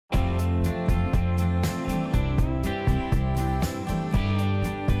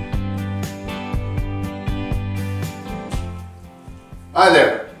Hi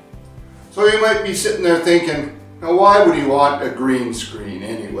there. So you might be sitting there thinking, now why would you want a green screen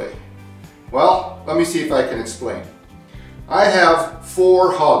anyway? Well, let me see if I can explain. I have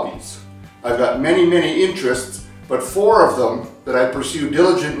 4 hobbies. I've got many interests, but 4 of them that I pursue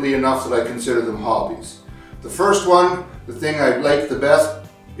diligently enough that I consider them hobbies. The first one, the thing I like the best,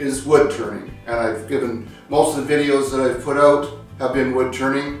 is wood turning. And I've given most of the videos that I've put out have been wood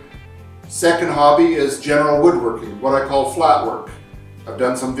turning. Second hobby is general woodworking, what I call flat work. I've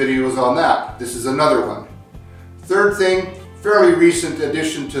done some videos on that. This is another one. Third thing, fairly recent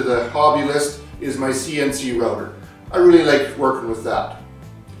addition to the hobby list, is my CNC router. I really like working with that.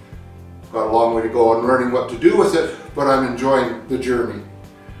 Got a long way to go on learning what to do with it, but I'm enjoying the journey.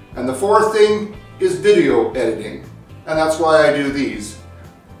 And the fourth thing is video editing, and that's why I do these.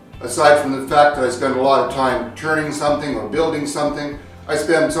 Aside from the fact that I spend a lot of time turning something or building something, I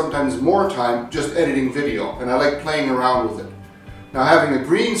spend sometimes more time just editing video, and I like playing around with it. Now, having a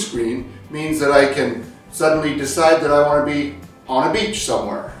green screen means that I can suddenly decide that I want to be on a beach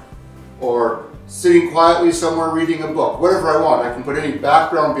somewhere, or sitting quietly somewhere reading a book, whatever I want. I can put any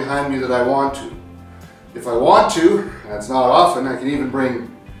background behind me that I want to. If I want to, and it's not often, I can even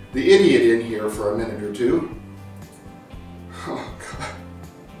bring the idiot in here for a minute or two. Oh, God.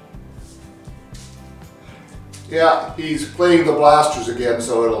 Yeah, he's playing the blasters again,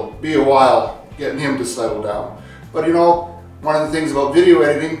 so it'll be a while getting him to settle down. But you know, one of the things about video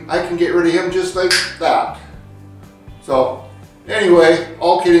editing, I can get rid of him just like that. So anyway,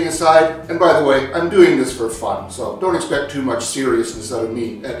 all kidding aside, and by the way, I'm doing this for fun, so don't expect too much seriousness out of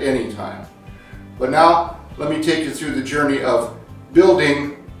me at any time. But now, let me take you through the journey of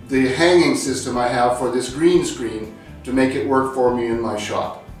building the hanging system I have for this green screen to make it work for me in my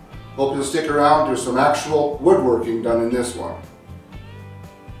shop. Hope you'll stick around. There's some actual woodworking done in this one.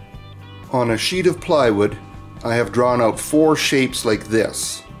 On a sheet of plywood, I have drawn out 4 shapes like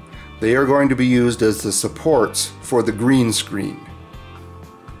this. They are going to be used as the supports for the green screen.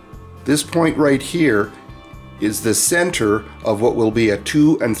 This point right here is the center of what will be a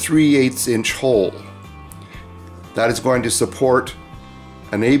 2 3/8 inch hole. That is going to support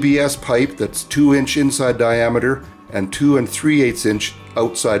an ABS pipe that's 2 inch inside diameter and 2 3/8 inch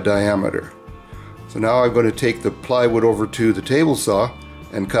outside diameter. So now I'm going to take the plywood over to the table saw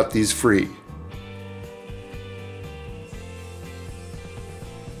and cut these free.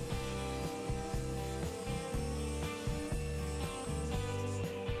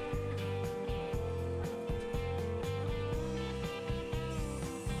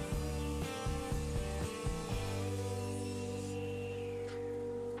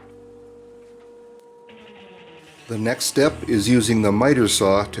 The next step is using the miter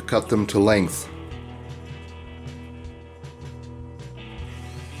saw to cut them to length.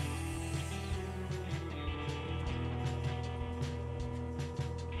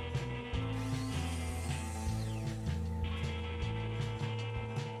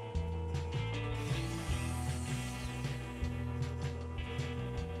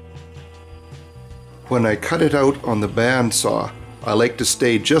 When I cut it out on the band saw, I like to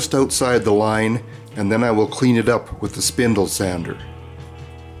stay just outside the line, and then I will clean it up with the spindle sander.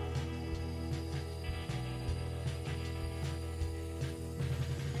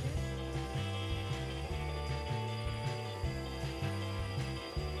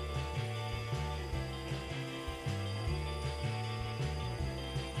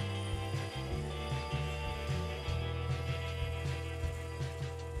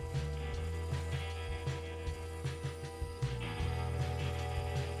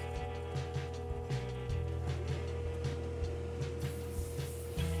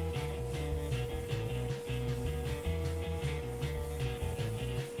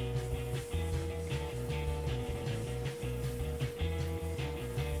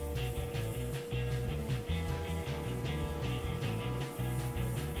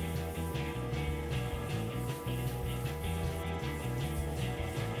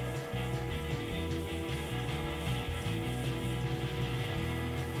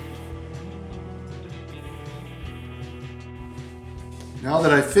 Now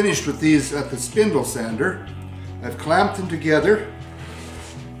that I've finished with these at the spindle sander, I've clamped them together,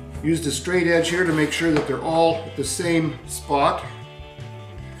 used a straight edge here to make sure that they're all at the same spot.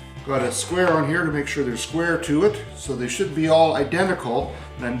 Got a square on here to make sure they're square to it, so they should be all identical.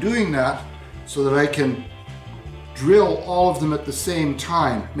 And I'm doing that so that I can drill all of them at the same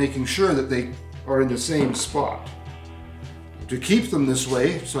time, making sure that they are in the same spot. To keep them this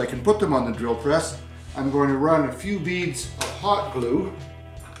way, so I can put them on the drill press, I'm going to run a few beads of hot glue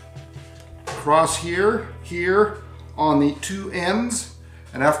across here, on the 2 ends,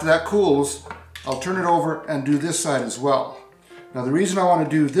 and after that cools, I'll turn it over and do this side as well. Now the reason I want to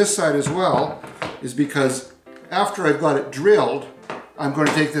do this side as well is because after I've got it drilled, I'm going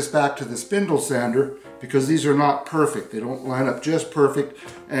to take this back to the spindle sander because these are not perfect. They don't line up just perfect,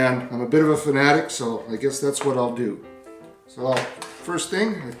 and I'm a bit of a fanatic, so I guess that's what I'll do. So first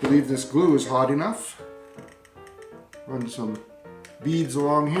thing, I believe this glue is hot enough. Run some beads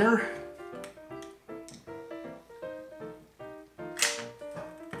along here.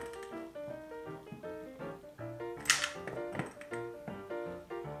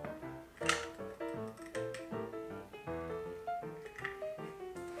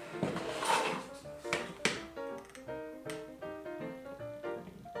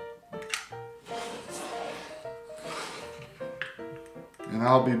 And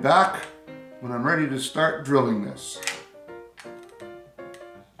I'll be back when I'm ready to start drilling this.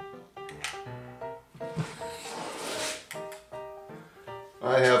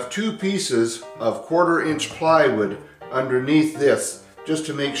 I have 2 pieces of 1/4 inch plywood underneath this just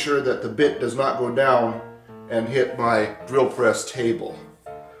to make sure that the bit does not go down and hit my drill press table.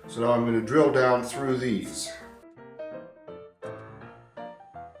 So now I'm going to drill down through these.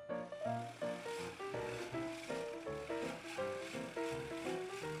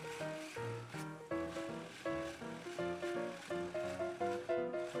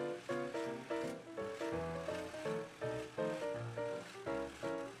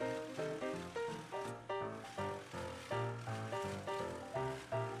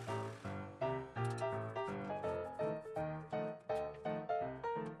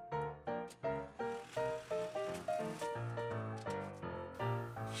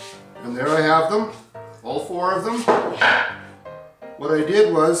 And there I have them, all 4 of them. What I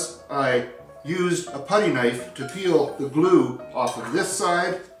did was I used a putty knife to peel the glue off of this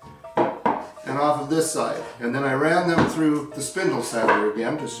side and off of this side. And then I ran them through the spindle sander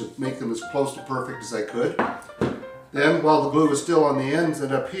again just to make them as close to perfect as I could. Then while the glue was still on the ends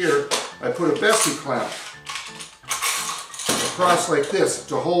and up here, I put a Bessie clamp across like this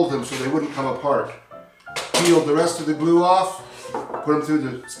to hold them so they wouldn't come apart. Peeled the rest of the glue off, put them through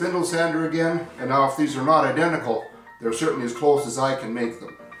the spindle sander again, and now if these are not identical, they're certainly as close as I can make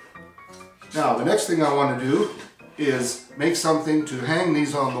them. Now the next thing I want to do is make something to hang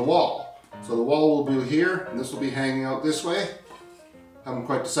these on the wall. So the wall will be here, and this will be hanging out this way. I haven't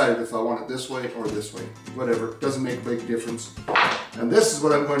quite decided if I want it this way or this way. Whatever, doesn't make a big difference. And this is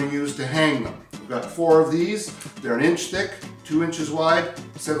what I'm going to use to hang them. I've got 4 of these. They're 1 inch thick, 2 inches wide,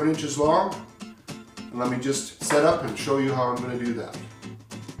 7 inches long. And let me just set up and show you how I'm going to do that.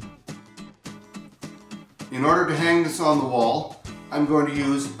 In order to hang this on the wall, I'm going to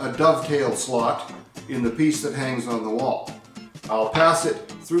use a dovetail slot in the piece that hangs on the wall. I'll pass it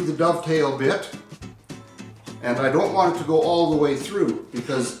through the dovetail bit, and I don't want it to go all the way through,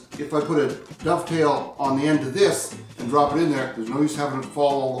 because if I put a dovetail on the end of this and drop it in there, there's no use having it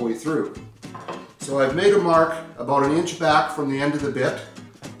fall all the way through. So I've made a mark about 1 inch back from the end of the bit.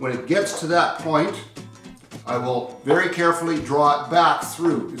 When it gets to that point, I will very carefully draw it back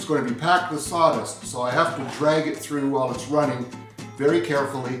through. It's going to be packed with sawdust, so I have to drag it through while it's running very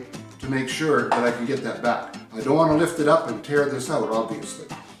carefully to make sure that I can get that back. I don't want to lift it up and tear this out, obviously.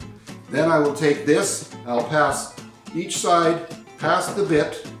 Then I will take this, I'll pass each side past the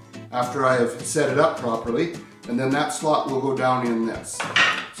bit after I have set it up properly, and then that slot will go down in this.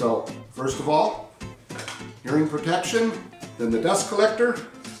 So, first of all, hearing protection, then the dust collector,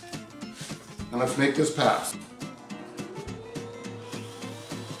 and let's make this pass.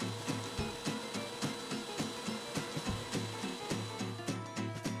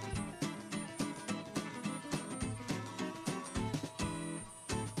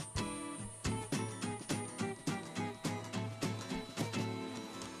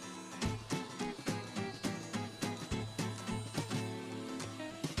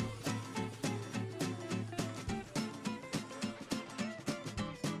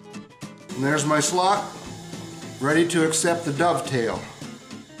 And there's my slot, ready to accept the dovetail.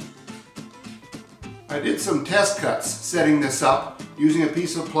 I did some test cuts setting this up using a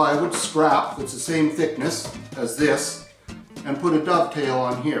piece of plywood scrap that's the same thickness as this, and put a dovetail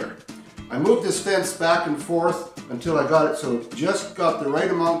on here. I moved this fence back and forth until I got it so it just got the right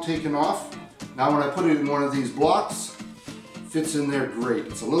amount taken off. Now when I put it in one of these blocks, it fits in there great.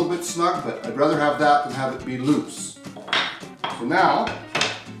 It's a little bit snug, but I'd rather have that than have it be loose. So now,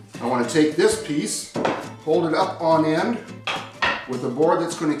 I want to take this piece, hold it up on end with a board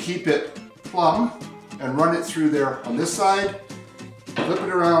that's going to keep it plumb, and run it through there on this side, flip it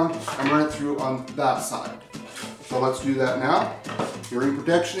around, and run it through on that side. So let's do that now. Hearing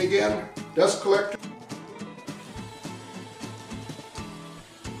protection again, dust collector.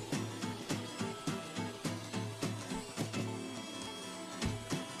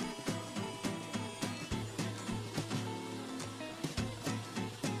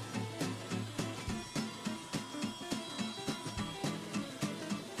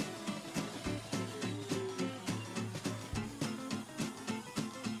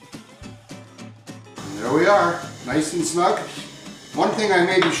 There we are, nice and snug. One thing I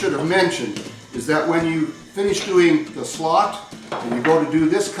maybe should have mentioned is that when you finish doing the slot and you go to do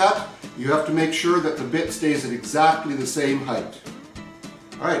this cut, you have to make sure that the bit stays at exactly the same height.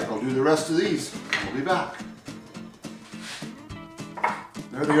 Alright, I'll do the rest of these. I'll be back.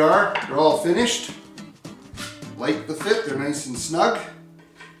 There they are, they're all finished. Like the fit, they're nice and snug.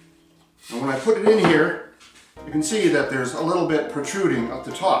 And when I put it in here, you can see that there's a little bit protruding at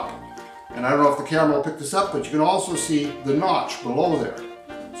the top. And I don't know if the camera will pick this up, but you can also see the notch below there.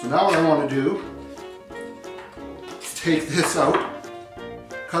 So now what I want to do is take this out,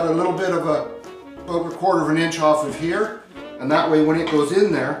 cut a little bit of about 1/4 of an inch off of here, and that way when it goes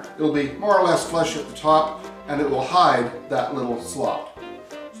in there, it'll be more or less flush at the top, and it will hide that little slot.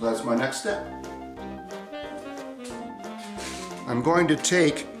 So that's my next step. I'm going to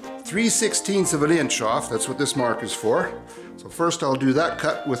take 3/16 of an inch off, that's what this mark is for. So first I'll do that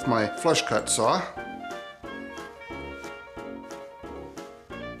cut with my flush cut saw.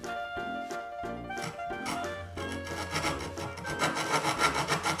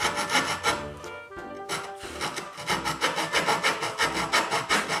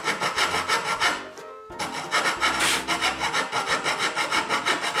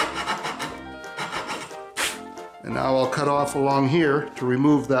 And now I'll cut off along here to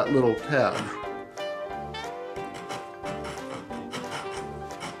remove that little tab.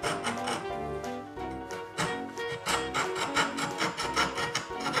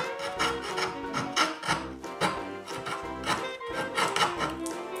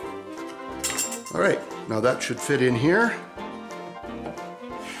 Alright, now that should fit in here.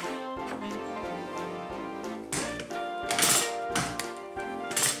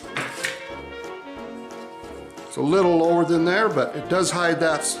 It's a little lower than there, but it does hide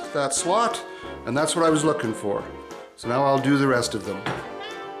that slot, and that's what I was looking for. So now I'll do the rest of them.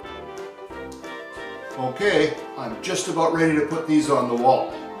 Okay, I'm just about ready to put these on the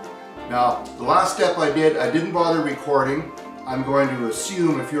wall. Now, the last step I didn't bother recording. I'm going to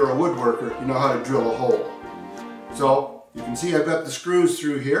assume if you're a woodworker, you know how to drill a hole. So, you can see I've got the screws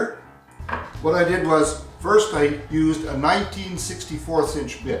through here. What I did was, first I used a 19/64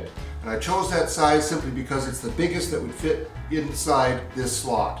 inch bit. And I chose that size simply because it's the biggest that would fit inside this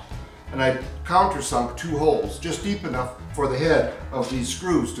slot. And I countersunk 2 holes, just deep enough for the head of these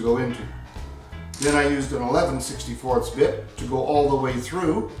screws to go into. Then I used an 11/64 bit to go all the way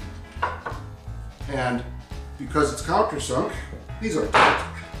through. And because it's countersunk, these are tight.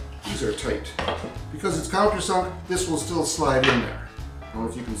 These are tight. Because it's countersunk, this will still slide in there. I don't know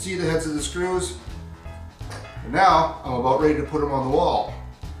if you can see the heads of the screws. And now I'm about ready to put them on the wall.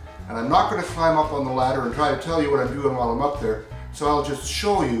 And I'm not going to climb up on the ladder and try to tell you what I'm doing while I'm up there, so I'll just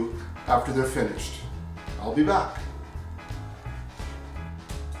show you after they're finished. I'll be back.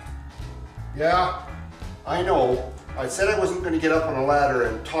 Yeah, I know. I said I wasn't going to get up on a ladder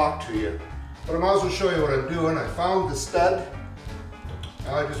and talk to you, but I might as well show you what I'm doing. I found the stud.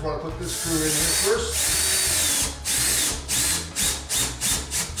 Now I just want to put this screw in here first.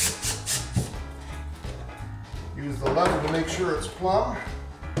 Use the lever to make sure it's plumb.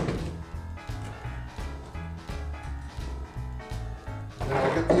 Then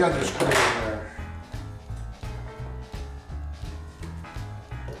I'll get the other screw in there.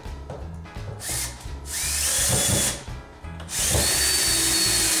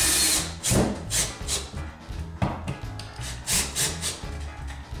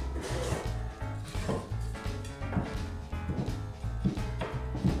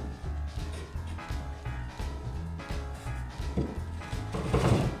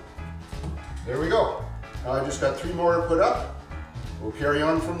 There we go. Now I just got 3 more to put up. We'll carry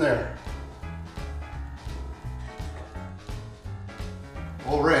on from there.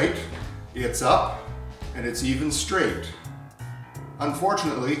 All right, it's up and it's even straight.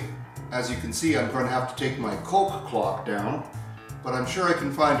 Unfortunately, as you can see, I'm going to have to take my Coke clock down, but I'm sure I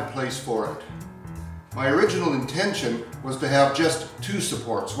can find a place for it. My original intention was to have just 2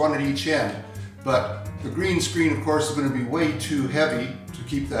 supports, 1 at each end, but the green screen, of course, is going to be way too heavy to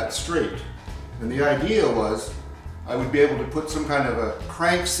keep that straight. And the idea was I would be able to put some kind of a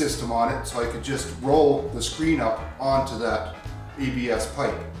crank system on it so I could just roll the screen up onto that ABS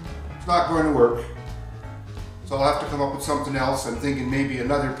pipe. It's not going to work, so I'll have to come up with something else. I'm thinking maybe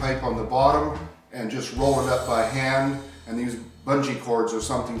another pipe on the bottom and just roll it up by hand and use bungee cords or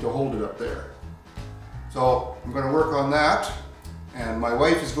something to hold it up there. So I'm going to work on that, and my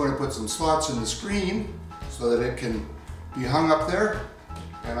wife is going to put some slots in the screen so that it can be hung up there,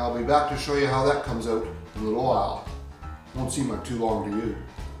 and I'll be back to show you how that comes out in a little while. Won't seem like too long to you.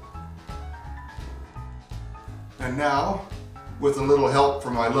 And now, with a little help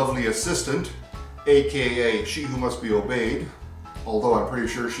from my lovely assistant, aka She Who Must Be Obeyed, although I'm pretty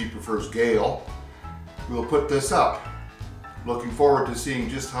sure she prefers Gail, we'll put this up. Looking forward to seeing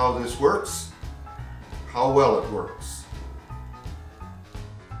just how this works, how well it works.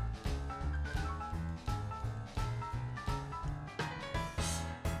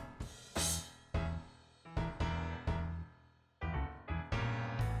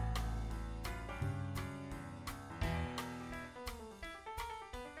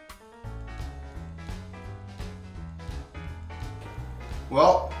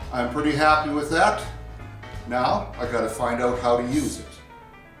 Well, I'm pretty happy with that. Now, I gotta find out how to use it.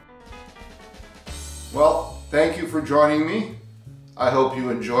 Well, thank you for joining me. I hope you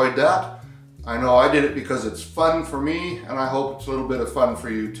enjoyed that. I know I did it because it's fun for me, and I hope it's a little bit of fun for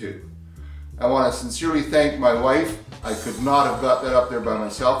you too. I want to sincerely thank my wife. I could not have got that up there by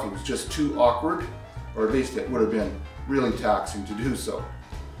myself. It was just too awkward, or at least it would have been really taxing to do so.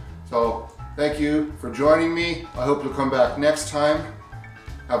 So, thank you for joining me. I hope you'll come back next time.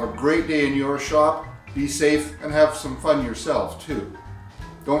 Have a great day in your shop, be safe, and have some fun yourself too.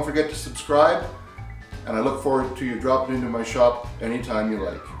 Don't forget to subscribe, and I look forward to you dropping into my shop anytime you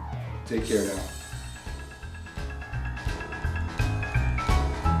like. Take care now.